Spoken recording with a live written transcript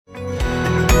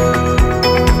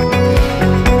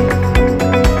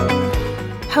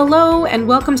and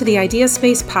welcome to the Idea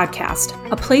Space podcast,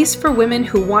 a place for women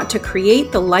who want to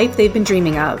create the life they've been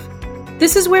dreaming of.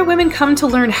 This is where women come to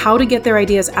learn how to get their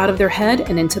ideas out of their head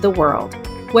and into the world.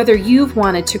 Whether you've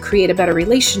wanted to create a better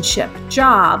relationship,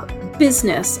 job,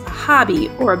 business, a hobby,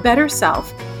 or a better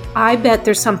self, I bet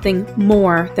there's something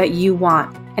more that you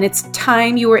want, and it's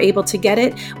time you were able to get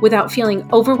it without feeling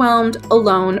overwhelmed,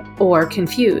 alone, or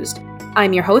confused.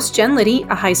 I'm your host, Jen Liddy,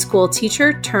 a high school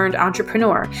teacher turned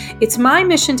entrepreneur. It's my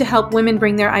mission to help women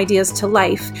bring their ideas to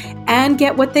life and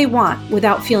get what they want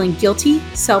without feeling guilty,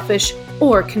 selfish,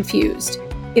 or confused.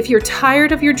 If you're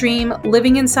tired of your dream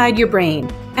living inside your brain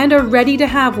and are ready to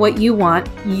have what you want,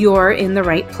 you're in the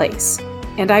right place.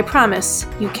 And I promise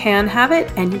you can have it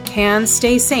and you can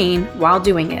stay sane while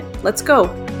doing it. Let's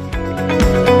go.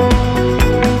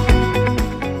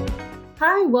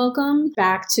 Hi, welcome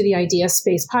back to the Idea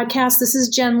Space podcast. This is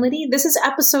Jen Liddy. This is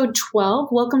episode 12.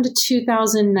 Welcome to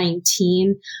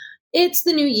 2019. It's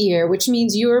the new year, which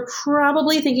means you're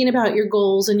probably thinking about your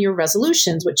goals and your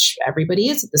resolutions, which everybody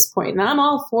is at this point, and I'm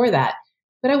all for that.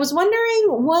 But I was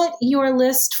wondering what your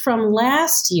list from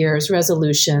last year's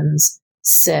resolutions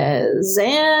says,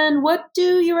 and what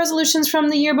do your resolutions from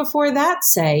the year before that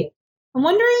say? I'm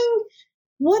wondering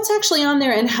what's actually on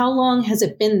there and how long has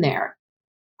it been there?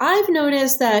 I've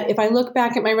noticed that if I look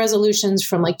back at my resolutions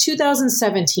from like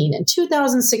 2017 and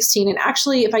 2016, and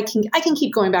actually if I can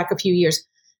keep going back a few years,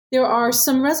 there are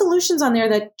some resolutions on there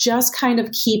that just kind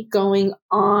of keep going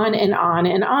on and on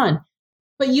and on.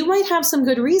 But you might have some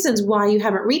good reasons why you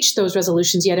haven't reached those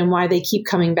resolutions yet and why they keep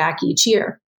coming back each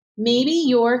year. Maybe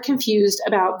you're confused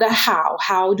about the how.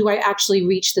 How do I actually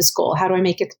reach this goal? How do I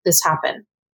make this happen?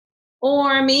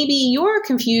 Or maybe you're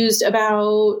confused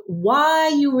about why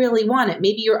you really want it.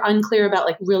 Maybe you're unclear about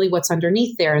like really what's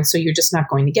underneath there, and so you're just not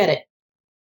going to get it.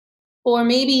 Or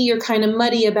maybe you're kind of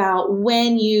muddy about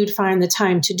when you'd find the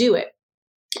time to do it.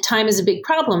 Time is a big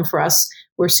problem for us.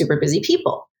 We're super busy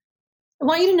people. I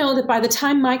want you to know that by the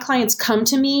time my clients come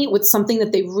to me with something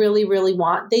that they really, really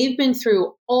want, they've been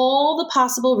through all the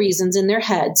possible reasons in their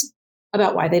heads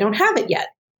about why they don't have it yet.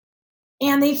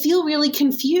 And they feel really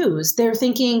confused. They're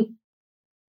thinking,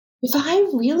 if I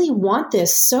really want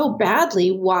this so badly,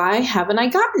 why haven't I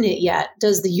gotten it yet?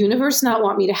 Does the universe not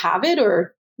want me to have it?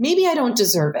 Or maybe I don't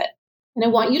deserve it. And I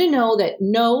want you to know that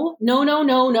no,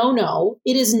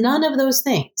 it is none of those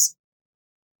things.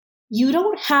 You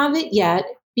don't have it yet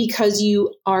because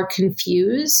you are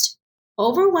confused,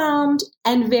 overwhelmed,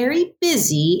 and very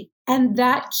busy, and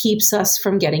that keeps us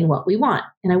from getting what we want.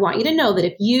 And I want you to know that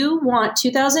if you want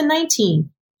 2019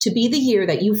 to be the year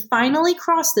that you finally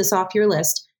cross this off your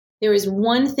list, there is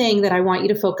one thing that I want you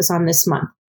to focus on this month,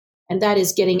 and that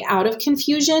is getting out of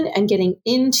confusion and getting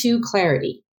into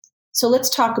clarity. So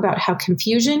let's talk about how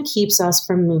confusion keeps us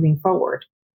from moving forward.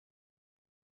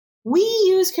 We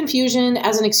use confusion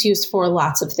as an excuse for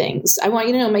lots of things. I want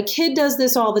you to know my kid does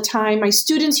this all the time. My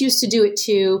students used to do it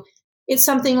too. It's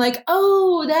something like,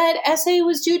 oh, that essay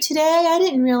was due today. I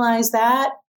didn't realize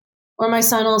that. Or my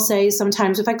son will say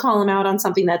sometimes if I call him out on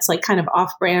something that's like kind of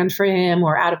off brand for him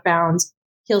or out of bounds,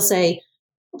 he'll say,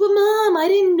 but Mom, I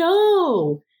didn't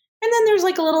know. And then there's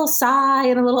like a little sigh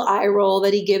and a little eye roll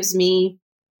that he gives me.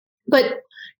 But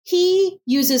he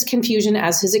uses confusion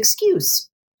as his excuse.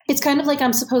 It's kind of like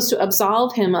I'm supposed to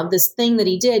absolve him of this thing that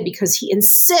he did because he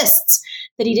insists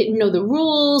that he didn't know the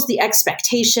rules, the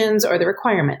expectations, or the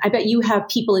requirement. I bet you have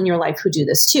people in your life who do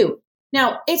this too.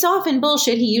 Now, it's often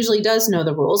bullshit. He usually does know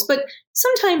the rules, but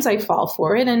sometimes I fall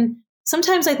for it. And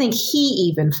sometimes I think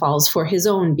he even falls for his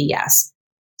own BS.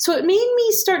 So it made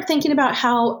me start thinking about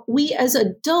how we as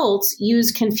adults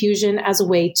use confusion as a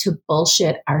way to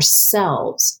bullshit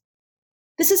ourselves.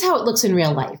 This is how it looks in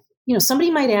real life. You know, somebody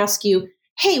might ask you,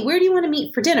 hey, where do you want to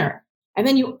meet for dinner? And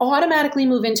then you automatically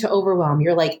move into overwhelm.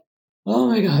 You're like, oh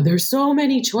my God, there's so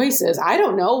many choices. I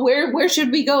don't know. Where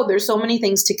should we go? There's so many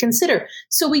things to consider.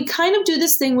 So we kind of do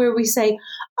this thing where we say,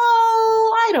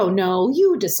 oh, I don't know.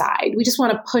 You decide. We just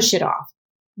want to push it off.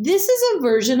 This is a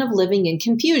version of living in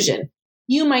confusion.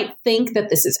 You might think that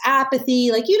this is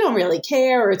apathy, like you don't really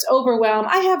care, or it's overwhelm.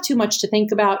 I have too much to think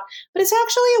about, but it's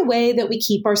actually a way that we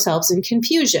keep ourselves in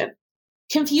confusion.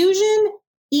 Confusion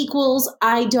equals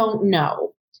I don't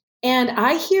know. And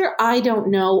I hear I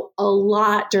don't know a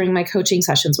lot during my coaching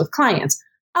sessions with clients.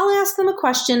 I'll ask them a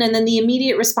question, and then the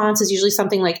immediate response is usually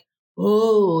something like,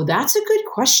 oh, that's a good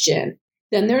question.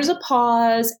 Then there's a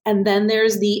pause, and then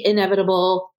there's the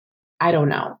inevitable, I don't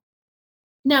know.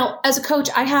 Now, as a coach,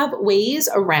 I have ways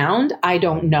around I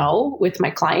don't know with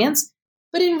my clients,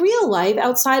 but in real life,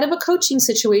 outside of a coaching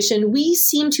situation, we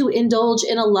seem to indulge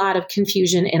in a lot of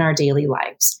confusion in our daily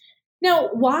lives. Now,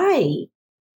 why?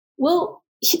 Well,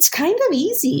 it's kind of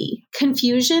easy.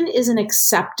 Confusion is an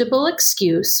acceptable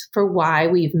excuse for why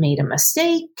we've made a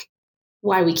mistake,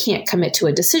 why we can't commit to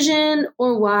a decision,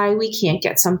 or why we can't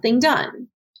get something done.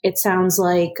 It sounds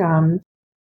like,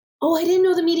 oh, I didn't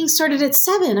know the meeting started at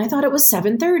 7. I thought it was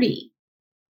 7:30.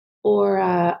 Or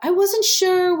I wasn't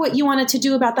sure what you wanted to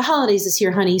do about the holidays this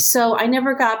year, honey, so I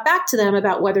never got back to them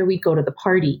about whether we'd go to the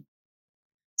party.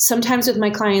 Sometimes with my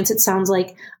clients, it sounds like,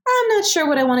 I'm not sure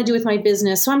what I want to do with my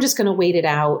business, so I'm just going to wait it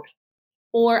out.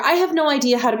 Or I have no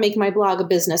idea how to make my blog a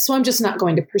business, so I'm just not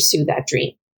going to pursue that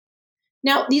dream.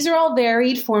 Now, these are all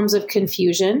varied forms of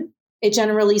confusion. It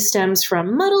generally stems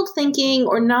from muddled thinking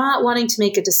or not wanting to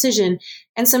make a decision.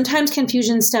 And sometimes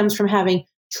confusion stems from having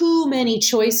too many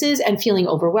choices and feeling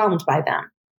overwhelmed by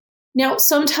them. Now,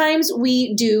 sometimes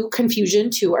we do confusion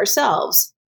to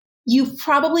ourselves. You've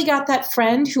probably got that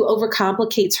friend who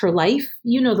overcomplicates her life.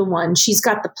 You know the one. She's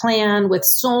got the plan with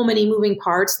so many moving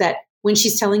parts that when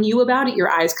she's telling you about it, your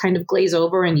eyes kind of glaze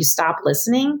over and you stop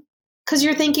listening because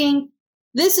you're thinking,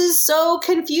 this is so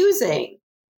confusing.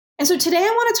 And so today I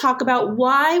want to talk about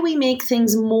why we make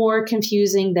things more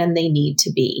confusing than they need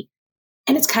to be.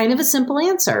 And it's kind of a simple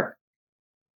answer.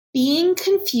 Being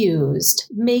confused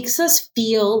makes us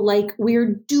feel like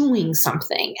we're doing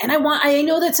something. And I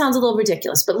know that sounds a little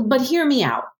ridiculous, but hear me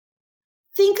out.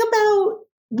 Think about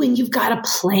when you've got a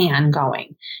plan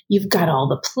going. You've got all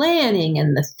the planning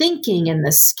and the thinking and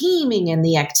the scheming and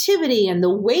the activity and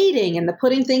the waiting and the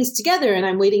putting things together. And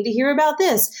I'm waiting to hear about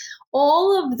this.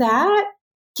 All of that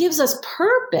gives us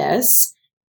purpose,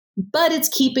 but it's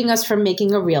keeping us from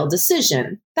making a real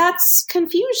decision. That's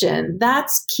confusion.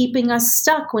 That's keeping us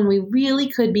stuck when we really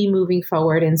could be moving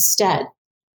forward instead.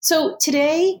 So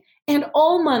today and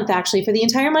all month, actually, for the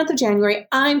entire month of January,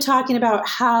 I'm talking about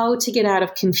how to get out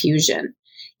of confusion.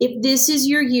 If this is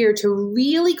your year to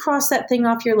really cross that thing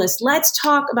off your list, let's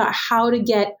talk about how to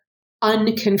get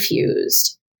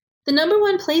unconfused. The number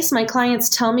one place my clients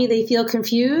tell me they feel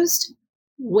confused,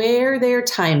 where their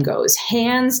time goes,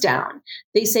 hands down.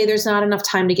 They say there's not enough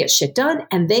time to get shit done,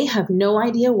 and they have no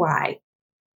idea why.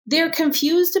 They're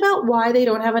confused about why they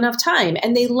don't have enough time,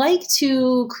 and they like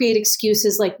to create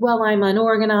excuses like, well, I'm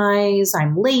unorganized,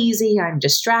 I'm lazy, I'm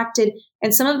distracted,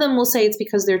 and some of them will say it's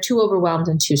because they're too overwhelmed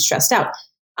and too stressed out.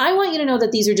 I want you to know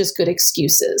that these are just good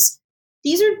excuses.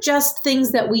 These are just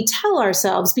things that we tell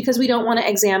ourselves because we don't want to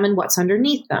examine what's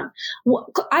underneath them.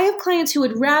 I have clients who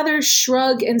would rather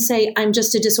shrug and say, I'm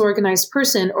just a disorganized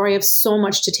person, or I have so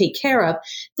much to take care of,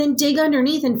 than dig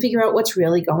underneath and figure out what's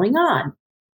really going on.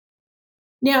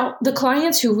 Now, the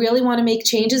clients who really want to make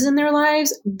changes in their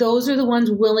lives, those are the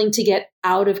ones willing to get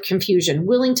out of confusion,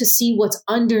 willing to see what's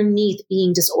underneath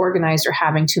being disorganized or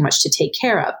having too much to take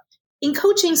care of. In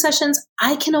coaching sessions,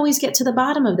 I can always get to the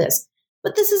bottom of this.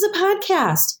 But this is a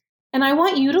podcast, and I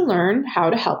want you to learn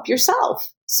how to help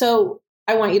yourself. So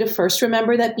I want you to first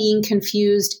remember that being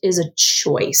confused is a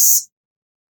choice.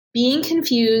 Being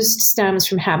confused stems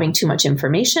from having too much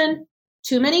information,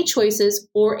 too many choices,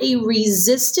 or a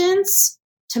resistance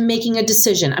to making a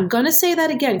decision. I'm going to say that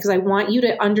again because I want you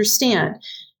to understand.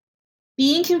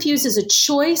 Being confused is a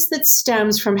choice that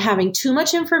stems from having too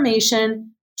much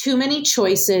information, too many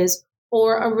choices,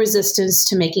 or a resistance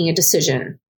to making a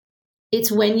decision. It's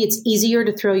when it's easier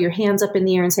to throw your hands up in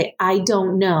the air and say, I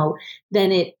don't know,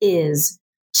 than it is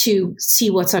to see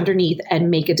what's underneath and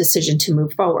make a decision to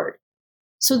move forward.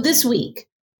 So this week,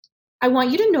 I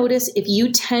want you to notice if you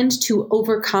tend to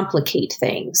overcomplicate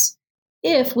things.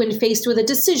 If, when faced with a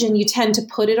decision, you tend to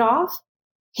put it off,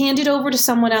 hand it over to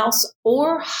someone else,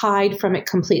 or hide from it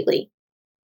completely.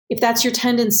 If that's your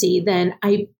tendency, then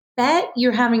I bet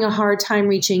you're having a hard time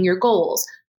reaching your goals.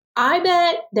 I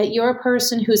bet that you're a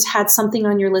person who's had something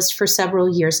on your list for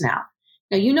several years now.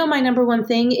 Now, you know my number one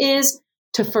thing is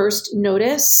to first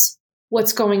notice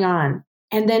what's going on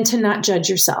and then to not judge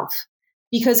yourself.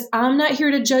 Because I'm not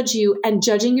here to judge you, and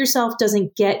judging yourself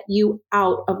doesn't get you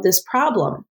out of this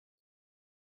problem.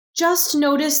 Just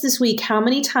notice this week, how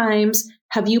many times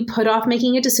have you put off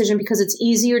making a decision because it's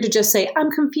easier to just say,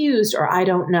 I'm confused or I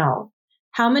don't know?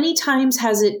 How many times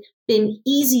has it been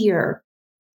easier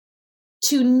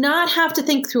to not have to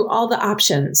think through all the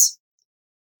options?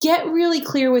 Get really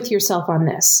clear with yourself on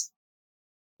this.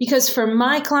 Because for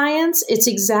my clients, it's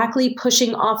exactly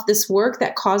pushing off this work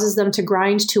that causes them to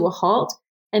grind to a halt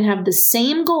and have the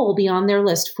same goal be on their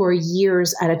list for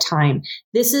years at a time.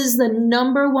 This is the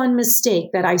number one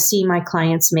mistake that I see my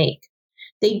clients make.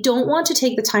 They don't want to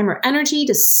take the time or energy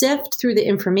to sift through the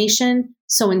information,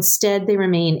 so instead they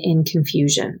remain in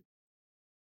confusion.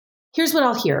 Here's what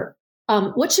I'll hear.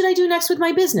 What should I do next with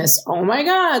my business? Oh my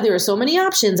God, there are so many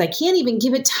options. I can't even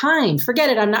give it time. Forget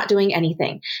it. I'm not doing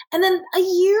anything. And then a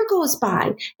year goes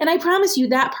by. And I promise you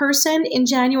that person in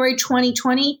January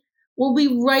 2020 will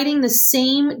be writing the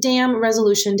same damn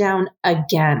resolution down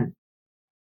again.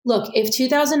 Look, if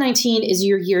 2019 is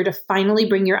your year to finally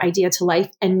bring your idea to life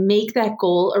and make that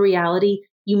goal a reality,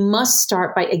 you must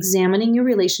start by examining your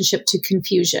relationship to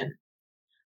confusion.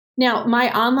 Now,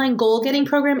 my online goal-getting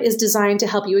program is designed to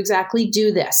help you exactly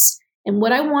do this. And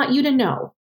what I want you to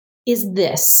know is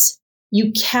this.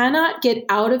 You cannot get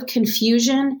out of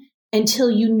confusion until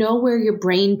you know where your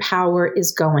brain power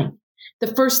is going.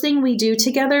 The first thing we do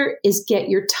together is get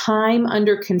your time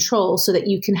under control so that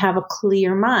you can have a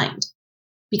clear mind.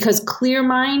 Because clear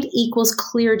mind equals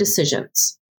clear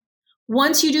decisions.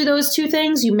 Once you do those two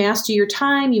things, you master your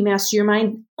time, you master your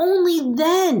mind, only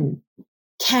then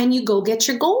can you go get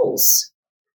your goals.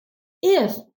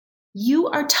 If you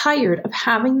are tired of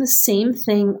having the same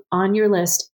thing on your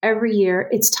list every year,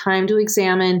 it's time to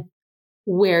examine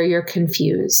where you're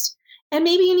confused. And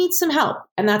maybe you need some help.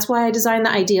 And that's why I designed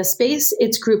the Idea Space.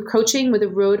 It's group coaching with a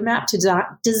roadmap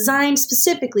designed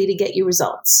specifically to get you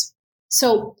results.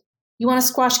 So you want to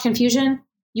squash confusion?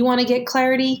 You want to get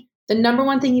clarity? The number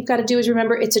one thing you've got to do is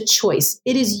remember it's a choice.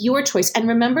 It is your choice. And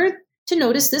remember to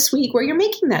notice this week where you're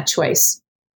making that choice.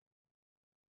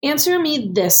 Answer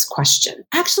me this question.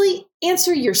 Actually,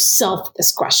 answer yourself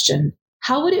this question.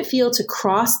 How would it feel to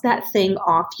cross that thing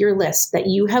off your list that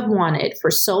you have wanted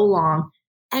for so long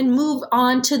and move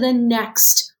on to the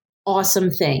next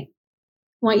awesome thing?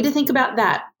 I want you to think about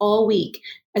that all week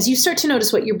as you start to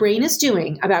notice what your brain is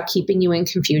doing about keeping you in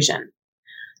confusion.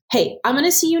 Hey, I'm going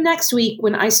to see you next week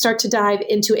when I start to dive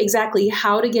into exactly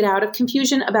how to get out of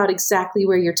confusion about exactly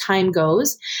where your time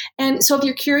goes. And so if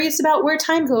you're curious about where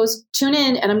time goes, tune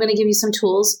in and I'm going to give you some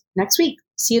tools next week.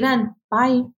 See you then.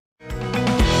 Bye.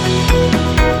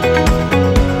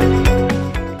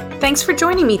 Thanks for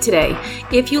joining me today.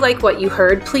 If you like what you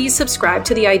heard, please subscribe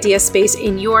to the Idea Space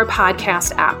in your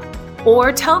podcast app.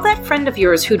 Or tell that friend of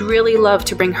yours who'd really love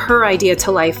to bring her idea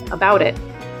to life about it.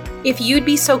 If you'd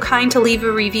be so kind to leave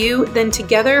a review, then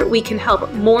together we can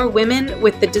help more women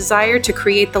with the desire to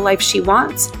create the life she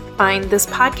wants find this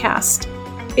podcast.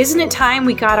 Isn't it time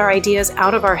we got our ideas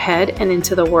out of our head and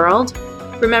into the world?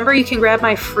 Remember, you can grab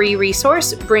my free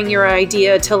resource, Bring Your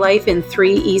Idea to Life in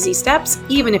 3 Easy Steps,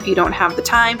 even if you don't have the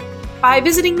time, by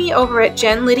visiting me over at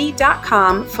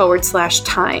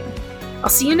jenliddy.com/time. I'll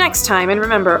see you next time, and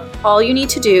remember, all you need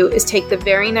to do is take the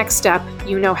very next step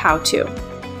you know how to.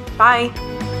 Bye.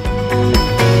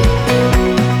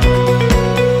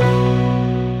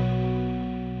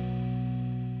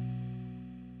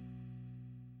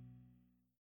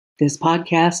 This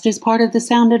podcast is part of the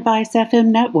Sound Advice FM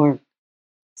network.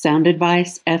 Sound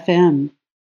Advice FM.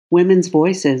 Women's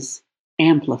voices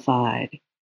amplified.